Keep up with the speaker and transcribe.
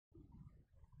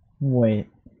Wait,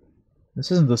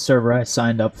 this isn't the server I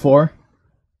signed up for.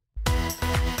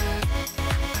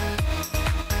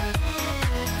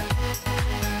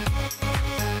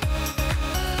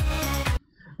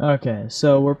 Okay,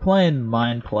 so we're playing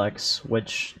Mineplex,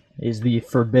 which is the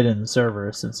forbidden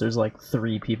server since there's like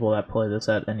 3 people that play this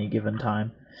at any given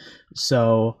time.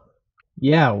 So,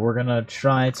 yeah, we're gonna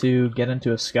try to get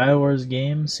into a Skywars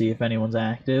game, see if anyone's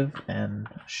active, and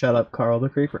shut up Carl the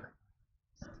Creeper.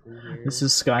 This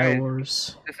is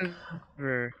Skywars. This is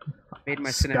for made my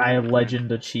Sky cinematic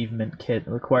Legend achievement kit. It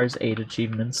requires 8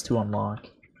 achievements to unlock.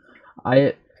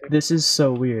 This is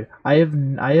so weird. I have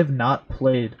not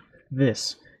played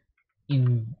this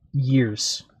in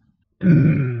years.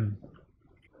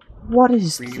 What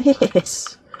is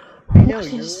this?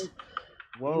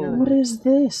 Whoa. What is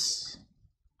this?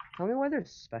 Tell me why there's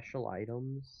special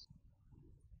items.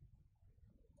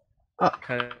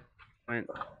 Cause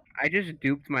I just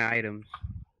duped my items.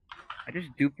 I just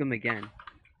duped them again.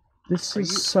 This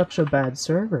is such a bad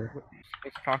server.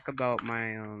 Let's talk about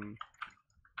my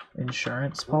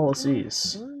Insurance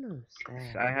policies.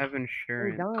 I have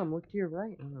insurance. Hey Dom, look to your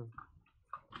right. Oh.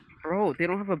 Bro, they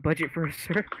don't have a budget for a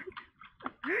server.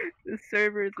 This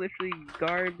server is literally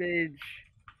garbage.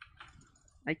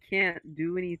 I can't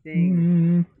do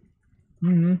anything.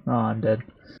 Oh, I'm dead.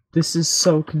 This is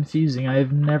so confusing. I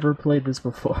have never played this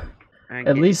before.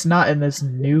 At least not in this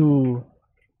new...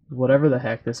 whatever the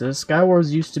heck this is.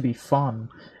 Skywars used to be fun,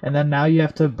 and then now you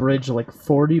have to bridge like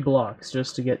 40 blocks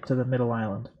just to get to the middle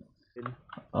island.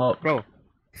 Oh. Bro.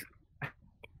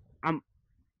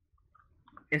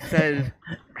 It says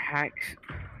hacks.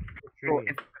 Bro,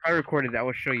 if I recorded that, I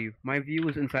will show you. My view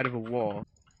is inside of a wall.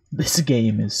 This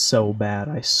game is so bad,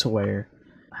 I swear.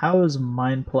 How is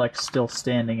Mineplex still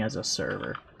standing as a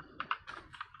server?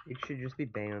 It should just be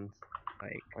banned.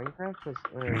 Like, Minecraft was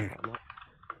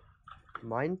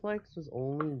Mineplex was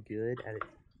only good at its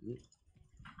peak.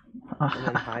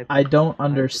 I don't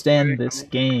understand this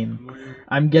game.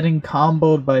 I'm getting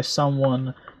comboed by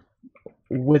someone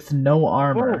with no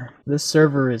armor. This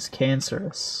server is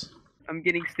cancerous. I'm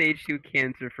getting stage 2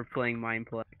 cancer for playing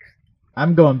Mineplex.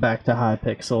 I'm going back to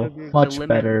Hypixel. Much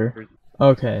better.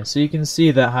 Okay, so you can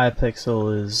see that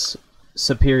Hypixel is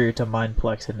superior to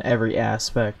Mineplex in every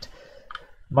aspect.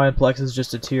 Mineplex has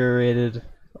just deteriorated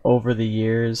over the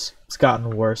years. It's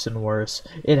gotten worse and worse.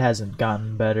 It hasn't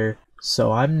gotten better.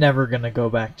 So I'm never gonna go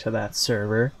back to that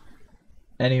server.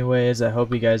 Anyways, I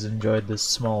hope you guys enjoyed this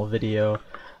small video.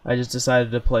 I just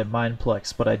decided to play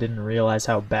Mineplex, but I didn't realize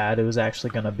how bad it was actually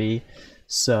gonna be.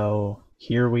 So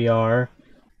here we are.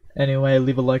 Anyway,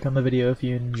 leave a like on the video if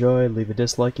you enjoyed, leave a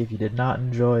dislike if you did not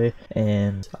enjoy,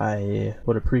 and I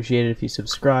would appreciate it if you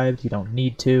subscribed. You don't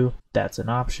need to, that's an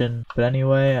option. But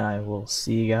anyway, I will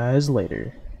see you guys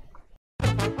later.